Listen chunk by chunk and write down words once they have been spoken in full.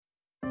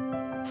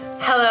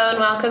Hello and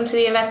welcome to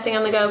the Investing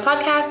on the Go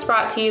podcast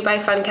brought to you by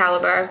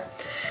FundCalibre.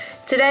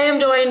 Today I'm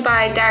joined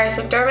by Darius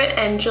McDermott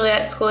and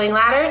Juliet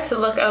Schooling-Ladder to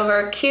look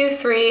over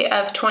Q3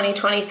 of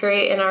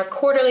 2023 in our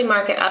quarterly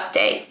market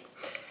update.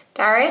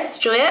 Darius,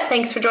 Juliet,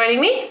 thanks for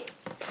joining me.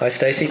 Hi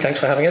Stacey,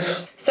 thanks for having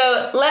us.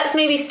 So let's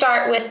maybe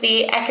start with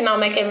the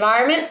economic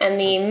environment and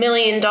the $1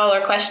 million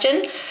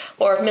question,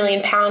 or £1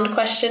 million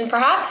question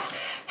perhaps.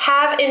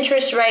 Have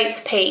interest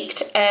rates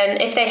peaked?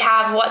 And if they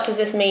have, what does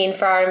this mean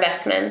for our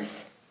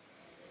investments?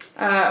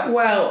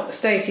 Well,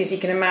 Stacey, as you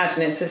can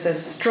imagine, it's a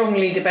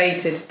strongly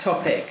debated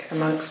topic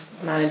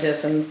amongst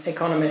managers and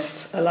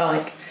economists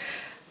alike,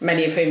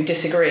 many of whom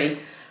disagree.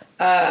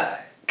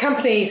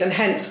 Companies and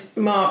hence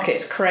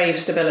markets crave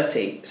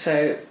stability.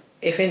 So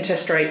if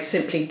interest rates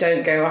simply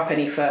don't go up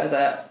any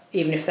further,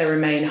 even if they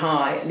remain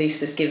high, at least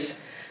this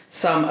gives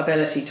some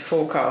ability to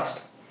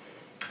forecast.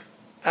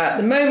 At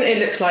the moment, it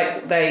looks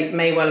like they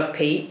may well have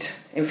peaked.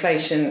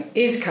 Inflation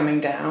is coming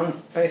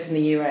down, both in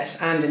the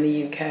US and in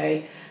the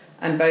UK,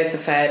 and both the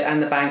Fed and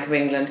the Bank of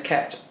England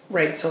kept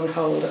rates on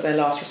hold at their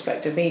last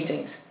respective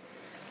meetings.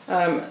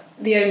 The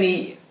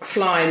only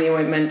fly in the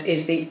ointment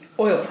is the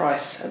oil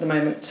price at the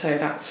moment, so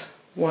that's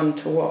one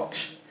to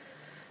watch.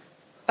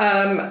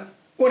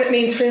 What it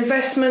means for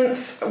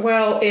investments,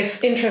 well,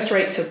 if interest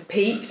rates have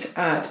peaked,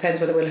 it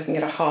depends whether we're looking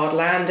at a hard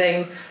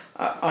landing,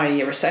 i.e.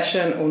 a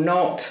recession or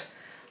not.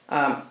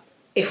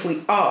 If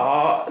we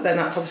are, then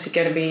that's obviously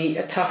going to be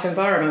a tough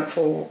environment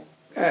for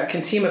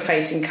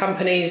consumer-facing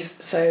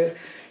companies, so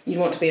you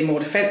want to be in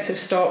more defensive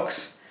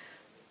stocks.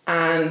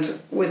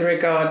 And with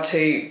regard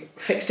to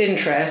fixed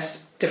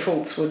interest,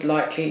 defaults would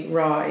likely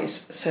rise,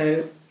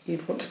 so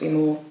you'd want to be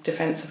more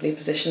defensively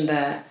positioned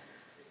there.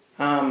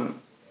 On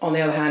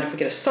the other hand, if we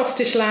get a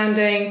softish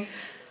landing,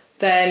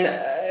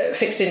 then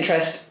fixed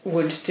interest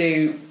would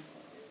do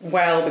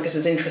well because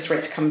as interest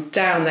rates come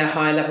down, their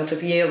higher levels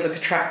of yield look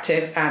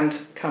attractive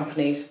and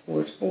companies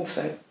would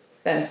also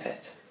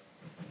benefit.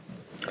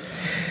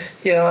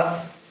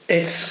 Yeah,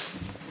 it's,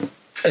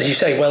 as you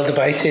say, well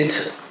debated.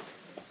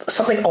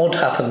 Something odd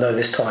happened though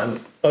this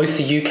time. Both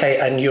the UK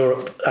and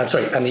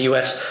and the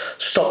US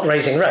stopped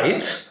raising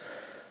rates.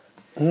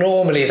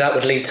 Normally that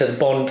would lead to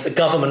the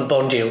government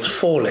bond yields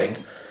falling,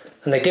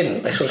 and they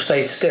didn't. They sort of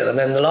stayed still. And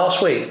then the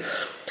last week,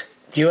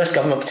 US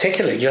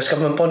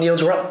government bond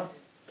yields were up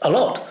a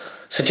lot,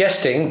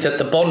 suggesting that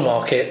the bond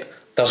market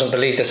doesn't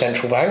believe the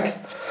central bank,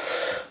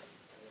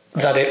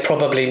 that it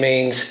probably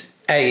means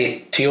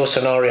A, to your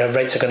scenario,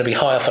 rates are going to be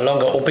higher for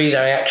longer, or B,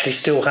 they actually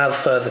still have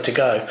further to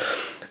go.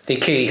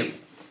 The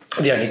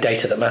only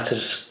data that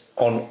matters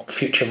on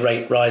future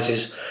rate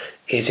rises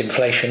is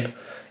inflation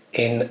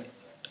in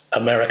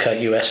America,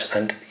 US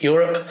and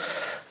Europe.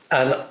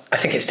 And I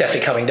think it's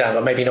definitely coming down,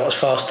 but maybe not as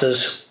fast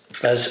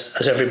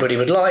as everybody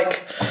would like.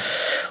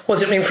 What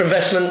does it mean for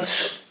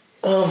investments?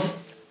 Well,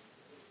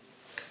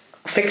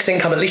 fixed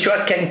income, at least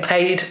you're getting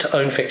paid to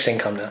own fixed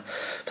income now.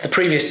 For the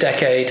previous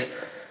decade,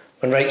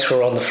 when rates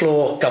were on the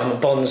floor,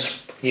 government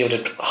bonds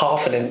yielded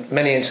half and in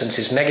many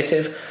instances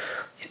negative.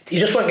 You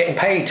just weren't getting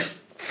paid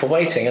for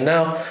waiting. And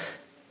now,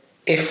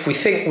 if we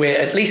think we're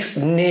at least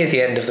near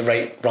the end of the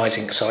rate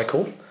rising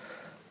cycle,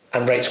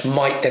 and rates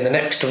might, then the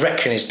next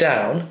direction is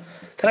down,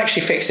 then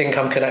actually fixed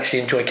income can actually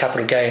enjoy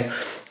capital gain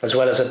as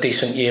well as a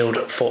decent yield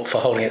for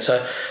holding it.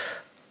 So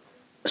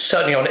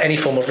certainly on any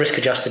form of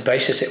risk-adjusted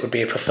basis, it would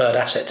be a preferred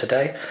asset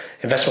today.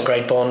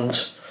 Investment-grade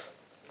bonds,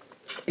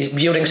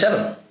 yielding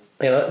 7.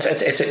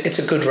 It's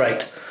a good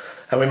rate,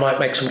 and we might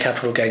make some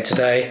capital gain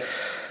today.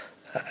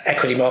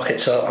 Equity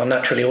markets are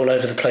naturally all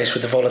over the place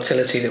with the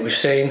volatility that we've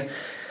seen,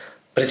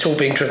 but it's all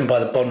being driven by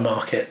the bond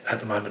market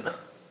at the moment.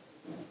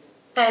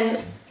 And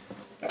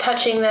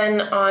touching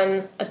then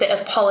on a bit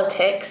of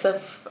politics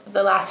of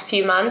the last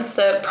few months,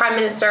 the Prime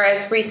Minister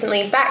has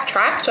recently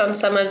backtracked on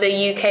some of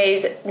the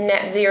UK's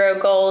net zero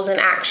goals and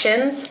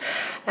actions,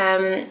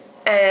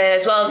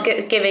 as well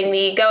giving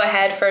the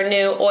go-ahead for a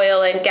new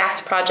oil and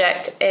gas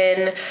project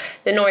in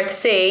the North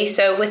Sea.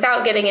 So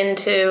without getting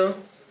into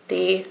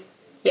the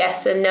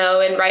yes and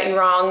no and right and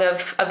wrong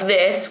of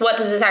this, what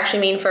does this actually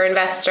mean for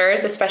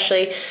investors,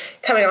 especially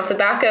coming off the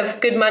back of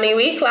Good Money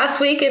Week last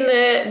week in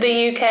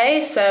the UK?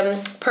 It's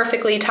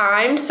perfectly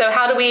timed. So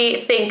how do we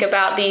think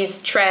about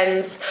these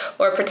trends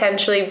or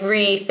potentially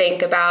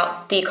rethink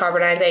about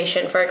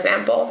decarbonisation, for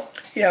example?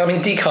 Yeah, I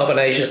mean,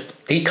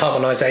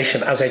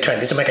 decarbonisation as a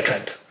trend is a mega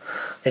trend.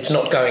 It's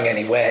not going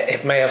anywhere.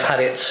 It may have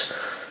had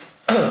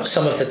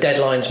some of the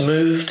deadlines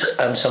moved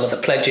and some of the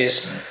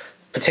pledges,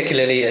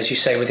 particularly, as you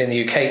say, within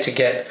the UK to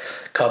get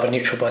carbon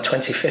neutral by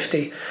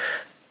 2050,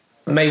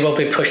 may well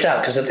be pushed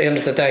out because at the end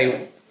of the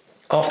day,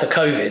 after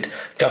COVID,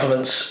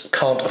 governments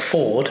can't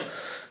afford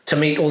to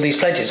meet all these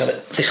pledges. And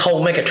this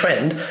whole mega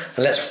trend, and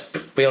let's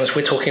be honest,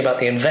 we're talking about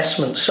the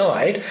investment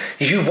side,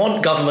 is you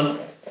want government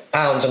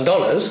pounds and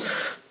dollars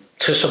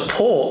to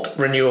support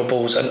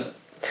renewables and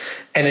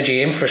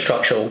energy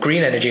infrastructure or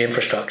green energy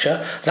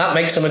infrastructure. That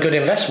makes them a good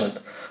investment.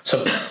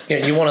 So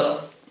you want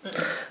to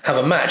have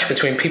a match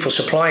between people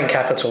supplying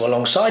capital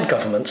alongside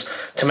governments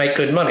to make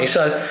good money.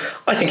 So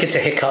I think it's a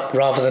hiccup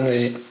rather than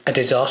a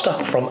disaster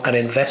from an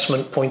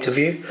investment point of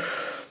view.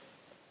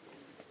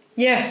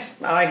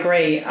 Yes, I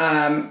agree.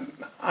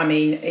 I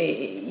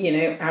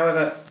mean,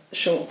 however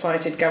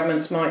short-sighted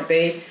governments might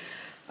be,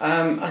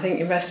 I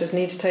think investors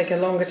need to take a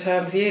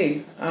longer-term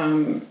view.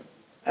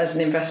 As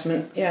an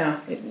investment,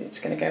 it's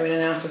going to go in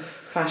and out of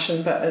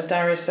fashion, but as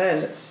Darius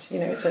says,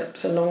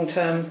 it's a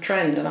long-term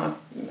trend, and I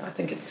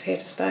think it's here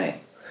to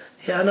stay.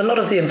 Yeah, and a lot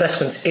of the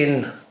investments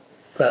in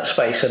that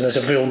space, and there's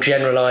a real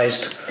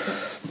generalised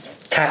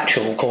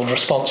catch-all called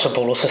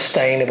responsible or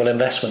sustainable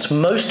investments.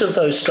 Most of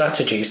those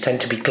strategies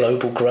tend to be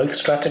global growth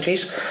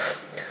strategies.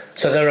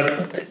 So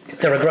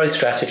they're a growth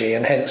strategy,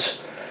 and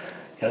hence,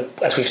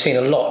 as we've seen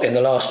a lot in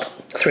the last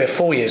 3 or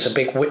 4 years, a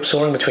big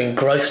whipsawing between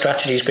growth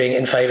strategies being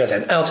in favour,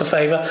 then out of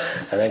favour,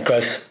 and then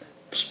growth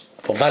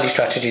or value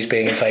strategies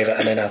being in favour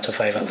and then out of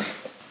favour.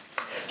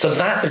 So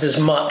that is as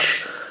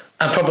much,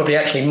 and probably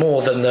actually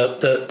more than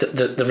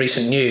the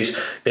recent news,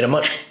 been a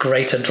much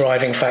greater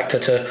driving factor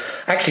to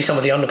actually some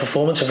of the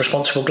underperformance of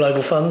responsible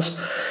global funds.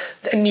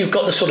 Then you've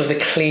got the sort of the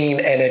clean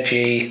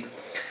energy,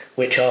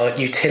 which are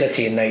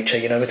utility in nature.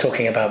 We're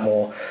talking about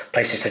more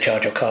places to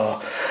charge your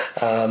car,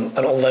 and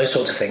all those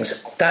sorts of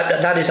things.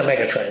 That is a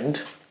mega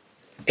trend.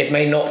 It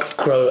may not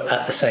grow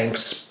at the same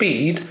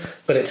speed,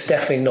 but it's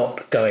definitely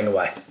not going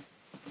away.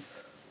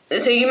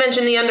 So you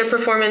mentioned the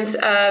underperformance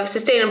of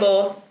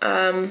sustainable,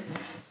 a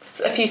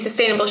few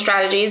sustainable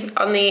strategies.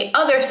 On the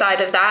other side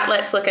of that,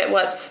 let's look at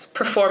what's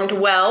performed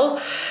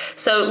well.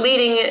 So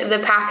leading the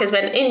pack has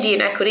been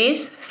Indian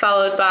equities,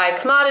 followed by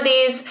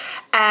commodities,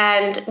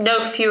 and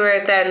no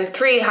fewer than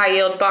 3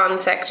 high-yield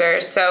bond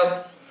sectors.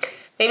 So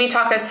maybe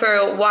talk us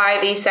through why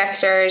these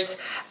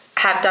sectors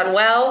have done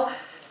well.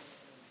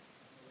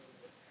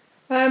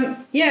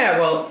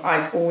 Well,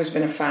 I've always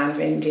been a fan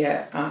of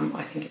India.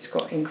 I think it's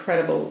got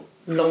incredible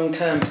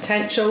long-term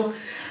potential.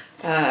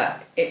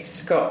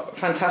 It's got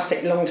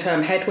fantastic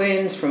long-term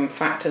headwinds from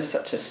factors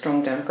such as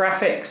strong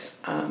demographics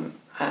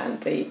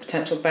and the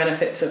potential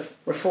benefits of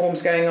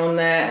reforms going on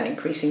there and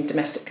increasing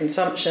domestic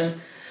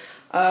consumption.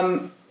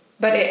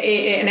 But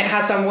it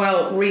has done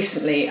well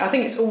recently. I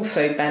think it's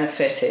also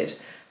benefited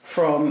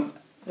from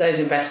those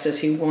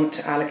investors who want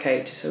to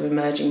allocate to sort of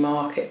emerging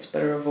markets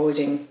but are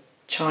avoiding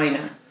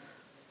China.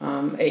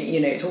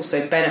 It's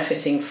also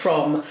benefiting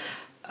from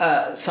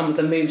some of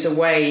the moves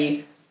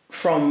away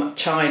from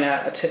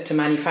China to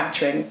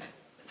manufacturing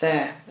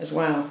there as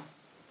well.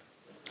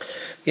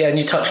 Yeah, and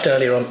you touched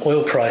earlier on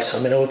oil price. I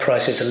mean, oil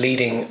price is a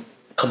leading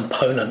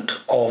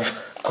component of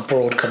a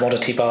broad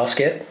commodity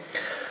basket.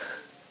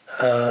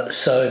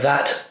 So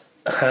that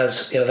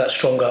has, that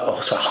stronger,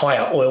 also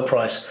higher oil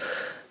price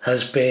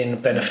has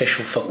been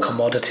beneficial for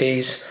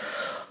commodities.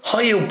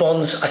 High yield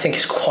bonds, I think,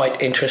 is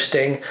quite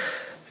interesting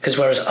because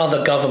whereas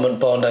other government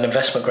bond and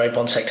investment grade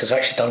bond sectors have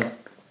actually done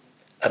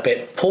a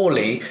bit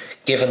poorly,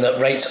 given that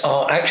rates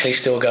are actually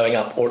still going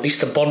up, or at least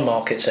the bond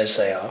market says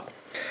they are,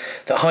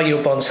 that high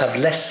yield bonds have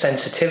less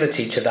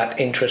sensitivity to that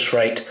interest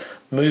rate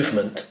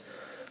movement.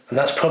 And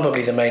that's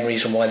probably the main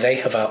reason why they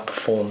have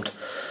outperformed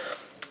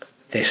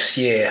this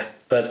year.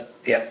 But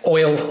yeah,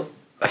 oil,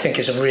 I think,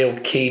 is a real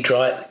key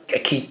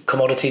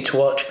commodity to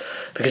watch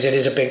because it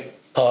is a big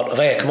part of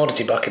a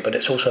commodity bucket, but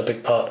it's also a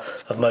big part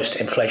of most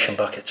inflation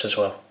buckets as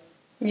well.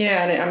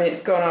 Yeah, and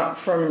it's gone up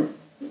from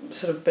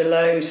sort of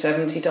below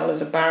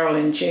 $70 a barrel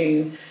in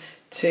June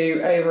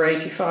to over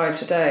 85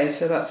 today.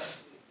 So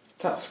that's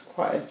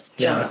quite a jump.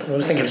 Yeah,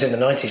 I think it was in the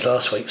 90s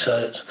last week,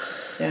 so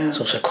it's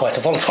also quite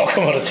a volatile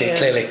commodity,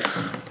 clearly.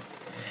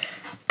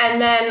 And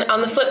then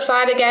on the flip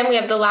side again, we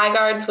have the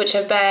laggards, which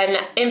have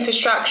been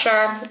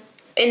infrastructure,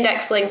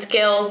 index-linked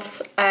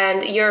gilts,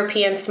 and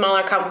European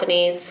smaller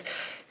companies.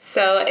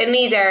 So in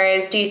these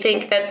areas, do you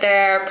think that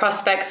their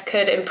prospects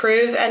could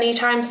improve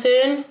anytime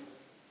soon?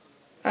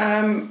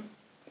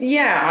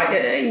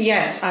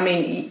 Yes. I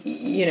mean,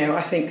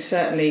 I think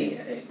certainly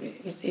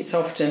it's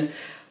often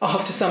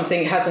after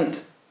something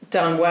hasn't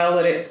done well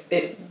that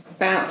it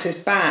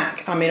bounces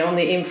back. I mean, on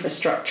the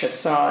infrastructure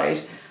side,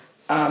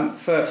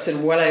 for sort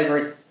of well over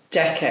a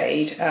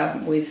decade,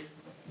 with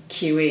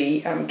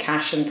QE,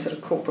 cash and sort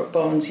of corporate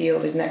bonds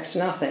yielded next to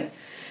nothing.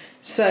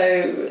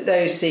 So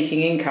those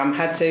seeking income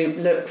had to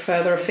look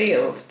further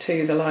afield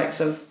to the likes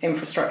of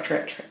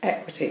infrastructure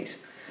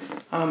equities.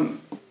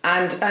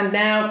 And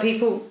now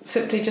people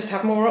simply just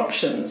have more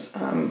options,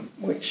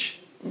 which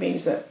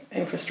means that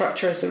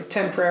infrastructure has sort of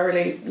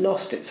temporarily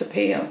lost its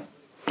appeal.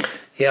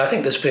 Yeah, I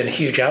think there's been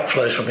huge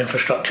outflows from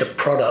infrastructure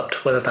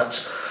product, whether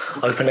that's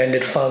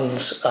open-ended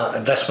funds,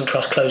 investment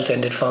trust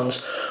closed-ended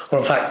funds, or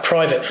in fact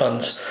private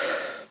funds.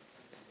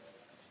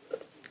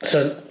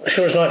 So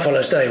sure as night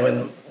follows day,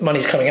 when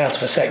money's coming out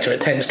of a sector,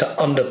 it tends to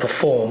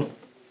underperform.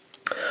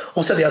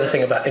 Also, the other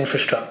thing about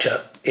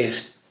infrastructure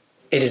is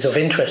it is of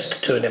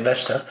interest to an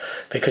investor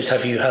because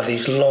you have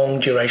these long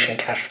duration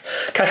cash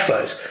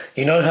flows.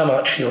 You know how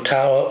much your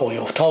tower or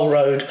your toll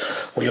road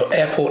or your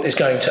airport is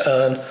going to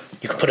earn.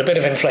 You can put a bit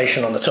of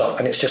inflation on the top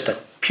and it's just a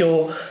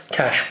pure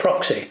cash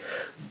proxy.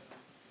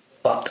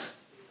 but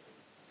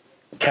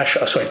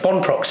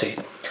bond proxy.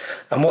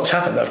 And what's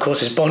happened, of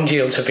course, is bond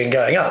yields have been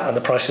going up and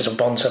the prices of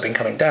bonds have been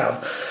coming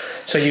down.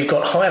 So you've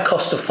got higher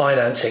cost of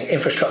financing.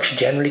 Infrastructure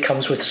generally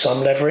comes with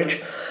some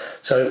leverage.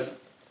 So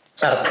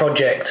at a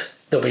project,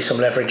 there'll be some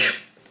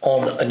leverage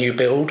on a new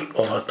build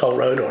of a toll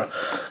road or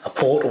a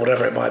port or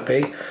whatever it might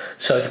be.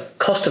 So the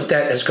cost of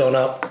debt has gone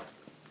up.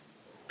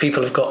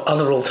 People have got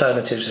other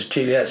alternatives, as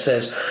Juliet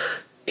says,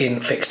 in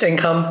fixed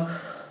income.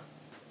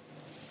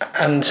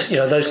 And,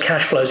 those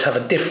cash flows have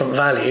a different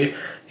value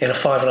in a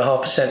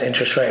 5.5%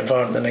 interest rate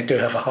environment than they do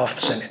have a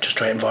 0.5%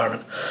 interest rate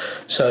environment.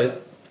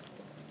 So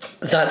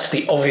that's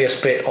the obvious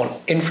bit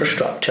on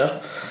infrastructure.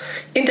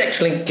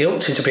 Index-linked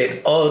gilts is a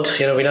bit odd.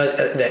 We know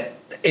that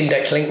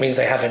index-linked means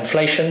they have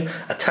inflation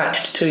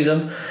attached to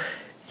them.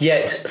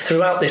 Yet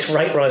throughout this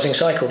rate-rising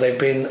cycle, they've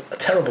been a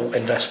terrible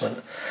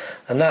investment.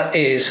 And that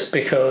is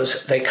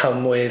because they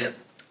come with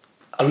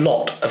a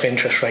lot of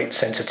interest rate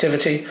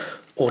sensitivity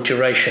or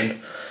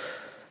duration.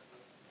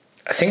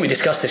 I think we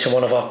discussed this in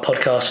one of our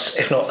podcasts,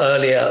 if not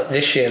earlier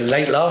this year,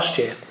 late last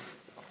year.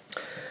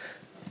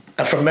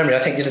 And from memory, I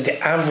think the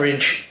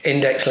average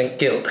index-linked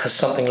gilt has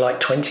something like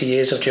 20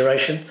 years of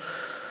duration.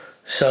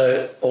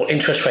 Or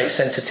interest rate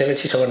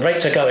sensitivity. So when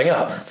rates are going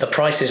up, the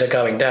prices are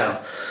going down.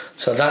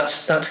 So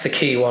that's the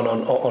key one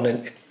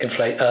on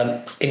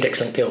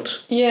index-linked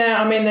gilts. Yeah,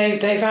 I mean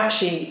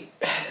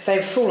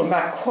they've fallen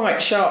back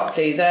quite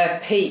sharply. Their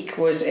peak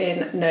was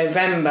in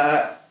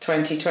November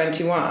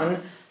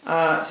 2021.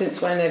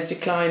 Since when they've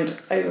declined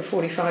over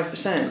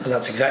 45%. And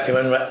that's exactly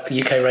when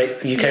UK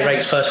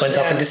rates first went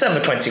up in December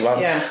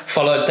 21,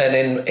 followed then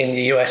in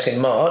the US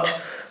in March.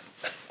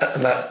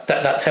 And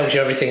that tells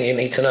you everything you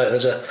need to know.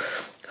 There's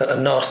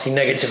a nasty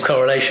negative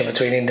correlation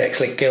between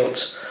index-linked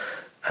gilts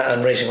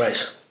and raising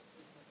rates.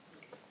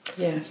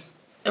 Yes.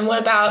 And what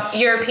about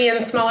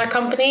European smaller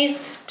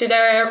companies? Do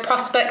their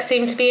prospects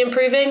seem to be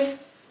improving?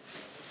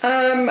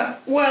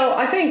 Well,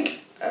 I think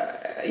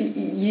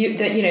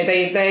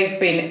they've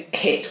been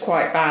hit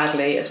quite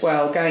badly as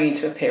well, going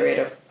into a period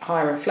of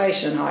higher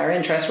inflation and higher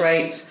interest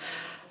rates,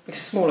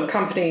 because smaller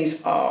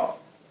companies tend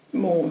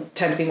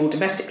to be more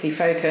domestically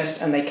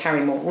focused and they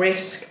carry more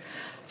risk,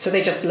 so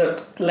they just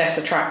look less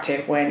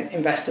attractive when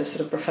investors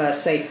sort of prefer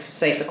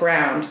safer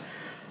ground.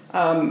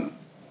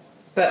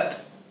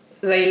 But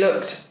they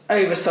looked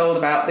oversold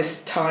about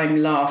this time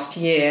last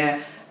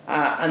year,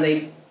 and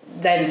they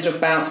then sort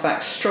of bounced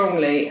back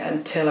strongly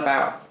until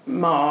about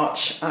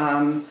March.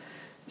 I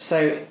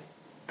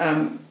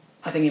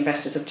think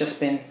investors have just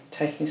been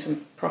taking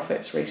some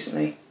profits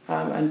recently,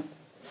 and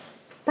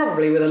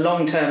probably with a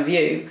long-term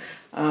view,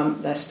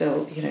 there's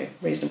still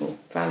reasonable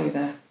value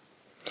there.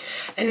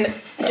 And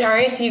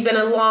Darius, you've been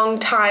a long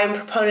time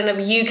proponent of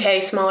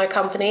UK smaller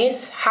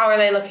companies. How are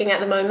they looking at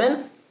the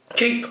moment?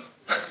 Cheap.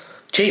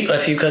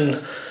 If you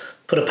can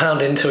put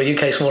 £1 into a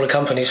UK smaller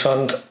companies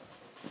fund,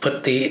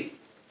 put the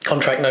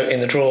contract note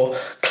in the drawer,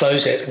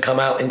 close it and come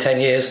out in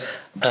 10 years,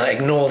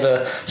 ignore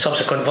the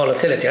subsequent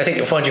volatility, I think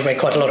you'll find you've made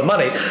quite a lot of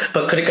money.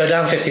 But could it go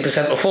down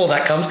 50% before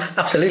that comes?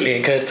 Absolutely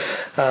it could.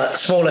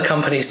 Smaller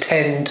companies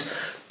tend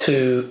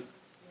to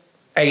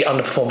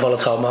underperform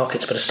volatile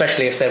markets, but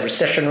especially if they're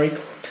recessionary.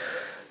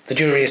 The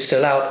jury is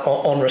still out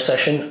on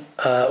recession.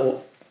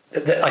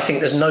 I think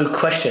there's no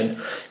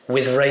question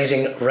with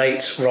raising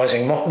rates,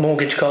 rising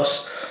mortgage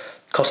costs,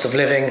 cost of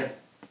living,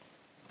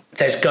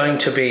 there's going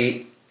to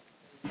be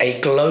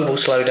a global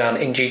slowdown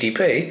in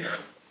GDP.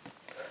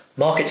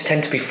 Markets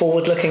tend to be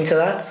forward-looking to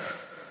that.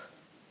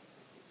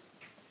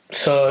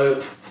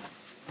 So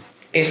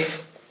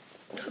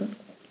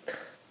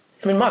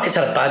markets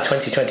had a bad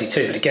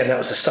 2022, but again, that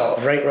was the start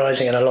of rate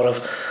rising and a lot of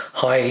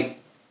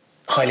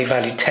highly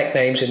valued tech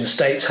names in the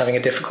States having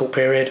a difficult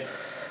period.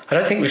 I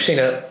don't think we've seen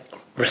a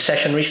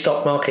recessionary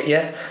stock market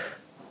yet.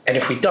 And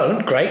if we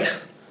don't, great.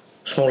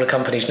 Smaller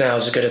companies now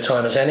is as good a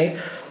time as any.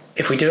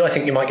 If we do, I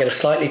think you might get a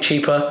slightly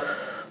cheaper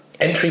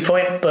entry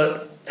point.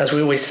 But as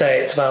we always say,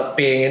 it's about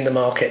being in the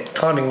market.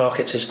 Timing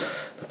markets is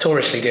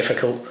notoriously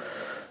difficult.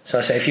 So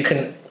I say if you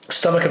can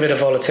stomach a bit of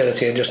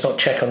volatility and just not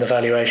check on the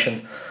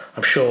valuation,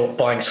 I'm sure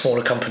buying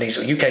smaller companies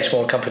or UK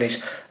smaller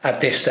companies at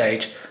this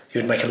stage,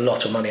 you would make a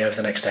lot of money over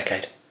the next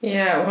decade.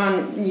 Yeah,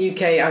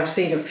 I've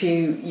seen a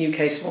few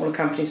UK smaller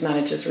companies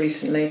managers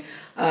recently,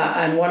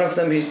 and one of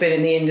them who's been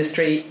in the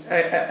industry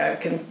a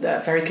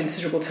very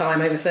considerable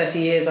time, over 30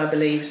 years, I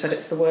believe, said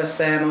it's the worst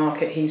bear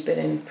market he's been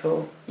in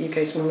for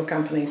UK smaller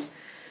companies.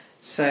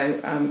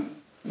 So,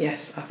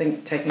 yes, I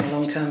think taking a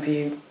long-term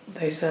view,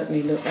 they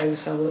certainly look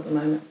oversold at the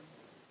moment.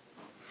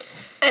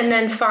 And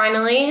then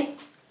finally,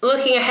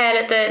 looking ahead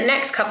at the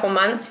next couple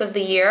months of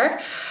the year,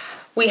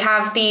 we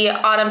have the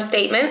autumn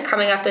statement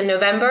coming up in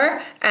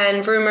November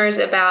and rumours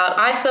about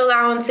ISA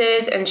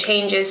allowances and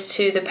changes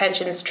to the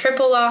pension's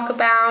triple lock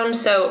abound.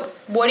 So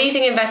what do you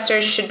think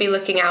investors should be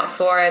looking out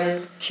for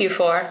in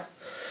Q4?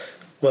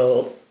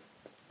 Well,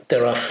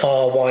 there are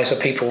far wiser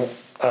people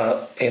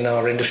in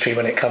our industry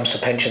when it comes to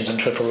pensions and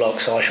triple lock,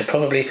 so I should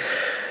probably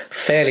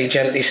fairly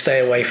gently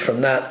stay away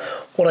from that.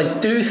 What I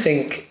do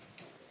think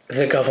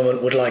the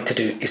government would like to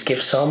do is give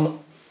some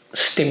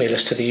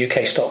stimulus to the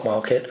UK stock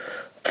market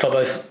for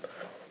both,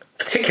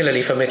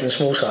 particularly for mid and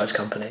small size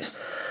companies.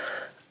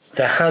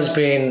 There has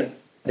been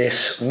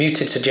this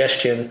muted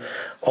suggestion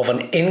of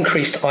an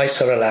increased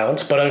ISA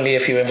allowance, but only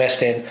if you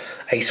invest in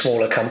a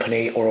smaller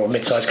company or a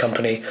mid-sized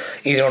company,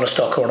 either on a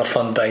stock or on a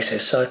fund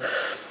basis. So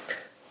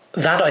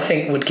that, I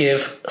think, would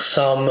give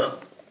some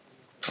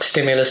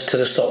stimulus to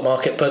the stock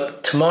market.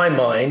 But to my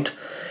mind,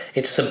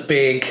 it's the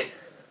big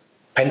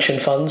pension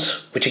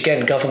funds, which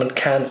again, government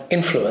can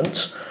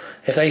influence.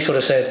 If they sort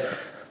of said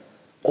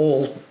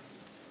all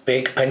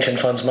big pension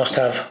funds must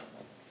have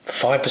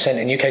 5%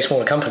 in UK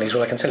smaller companies,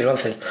 well, I can tell you one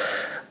thing.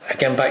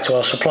 Again, back to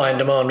our supply and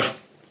demand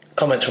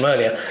comments from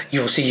earlier,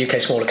 you will see UK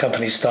smaller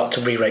companies start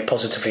to re-rate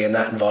positively in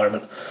that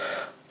environment.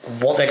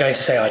 What they're going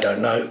to say, I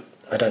don't know.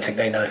 I don't think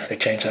they know. They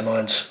change their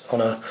minds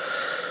on a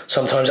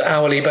sometimes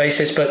hourly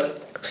basis,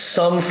 but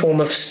some form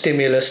of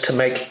stimulus to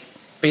make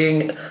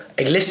being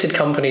a listed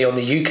company on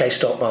the UK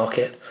stock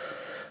market,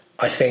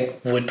 I think,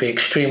 would be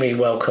extremely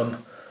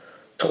welcome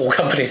to all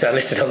companies that are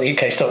listed on the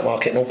UK stock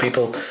market and all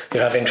people who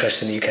have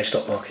interest in the UK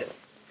stock market.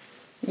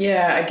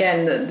 Yeah,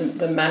 again,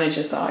 the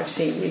managers that I've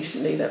seen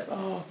recently that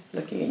are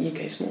looking at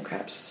UK small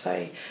caps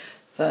say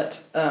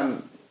that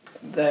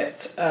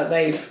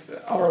they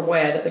are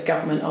aware that the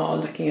government are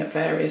looking at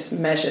various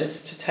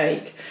measures to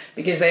take,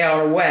 because they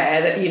are aware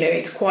that, you know,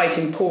 it's quite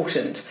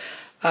important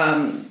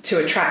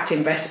to attract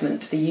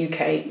investment to the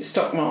UK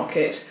stock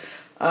market,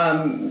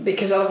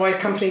 because otherwise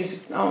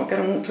companies aren't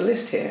going to want to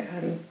list here,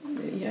 and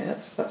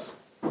that's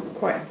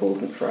quite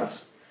important for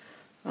us.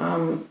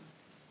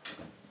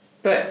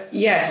 But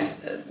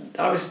yes,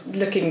 I was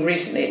looking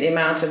recently at the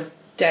amount of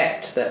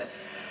debt that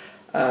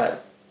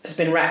has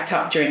been racked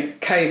up during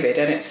COVID,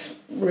 and it's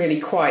really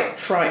quite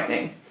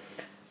frightening.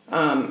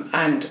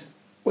 And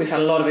we've had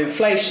a lot of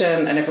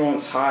inflation, and everyone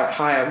wants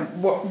higher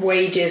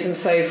wages and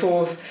so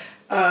forth.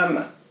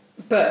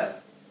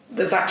 But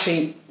there's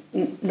actually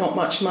not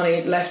much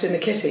money left in the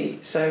kitty.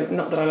 So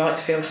not that I like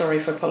to feel sorry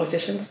for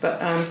politicians, but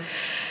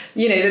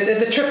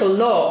the triple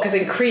lock has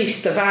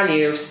increased the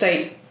value of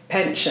state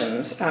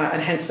pensions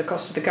and hence the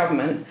cost of the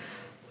government.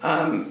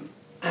 And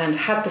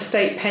had the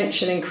state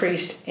pension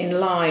increased in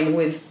line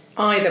with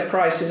either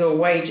prices or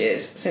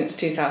wages since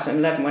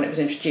 2011 when it was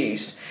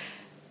introduced,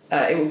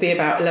 it would be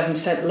about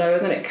 11% lower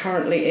than it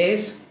currently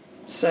is.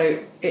 So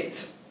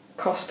it's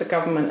cost the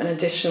government an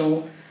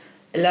additional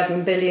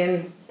 £11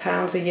 billion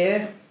a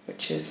year,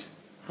 which is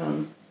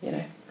a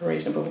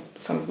reasonable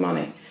sum of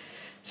money.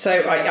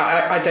 So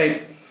I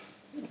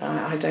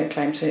don't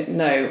claim to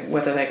know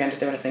whether they're going to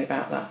do anything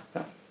about that.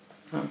 But,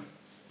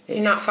 you're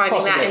not finding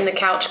possibly that in the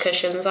couch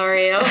cushions, are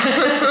you?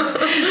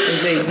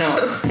 Indeed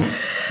not.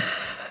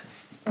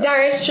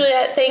 Darius,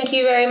 Juliet, thank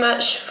you very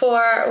much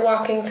for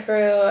walking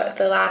through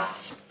the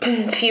last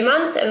few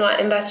months and what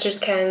investors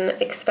can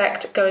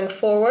expect going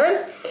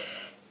forward.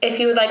 If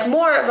you would like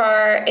more of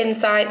our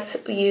insights,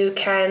 you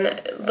can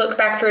look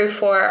back through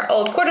for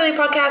old quarterly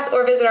podcasts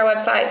or visit our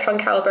website,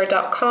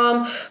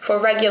 fundcalibre.com, for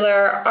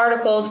regular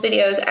articles,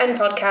 videos, and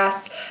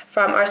podcasts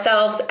from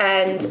ourselves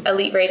and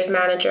elite rated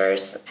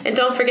managers. And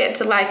don't forget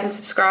to like and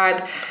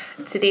subscribe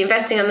to the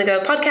Investing on the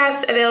Go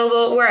podcast,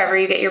 available wherever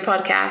you get your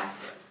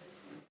podcasts.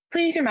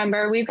 Please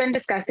remember, we've been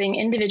discussing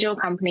individual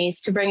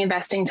companies to bring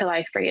investing to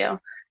life for you.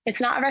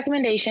 It's not a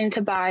recommendation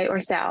to buy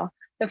or sell.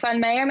 The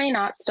fund may or may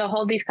not still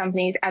hold these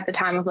companies at the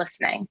time of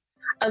listening.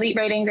 Elite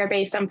ratings are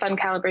based on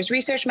FundCalibre's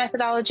research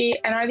methodology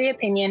and are the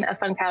opinion of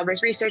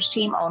FundCalibre's research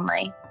team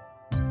only.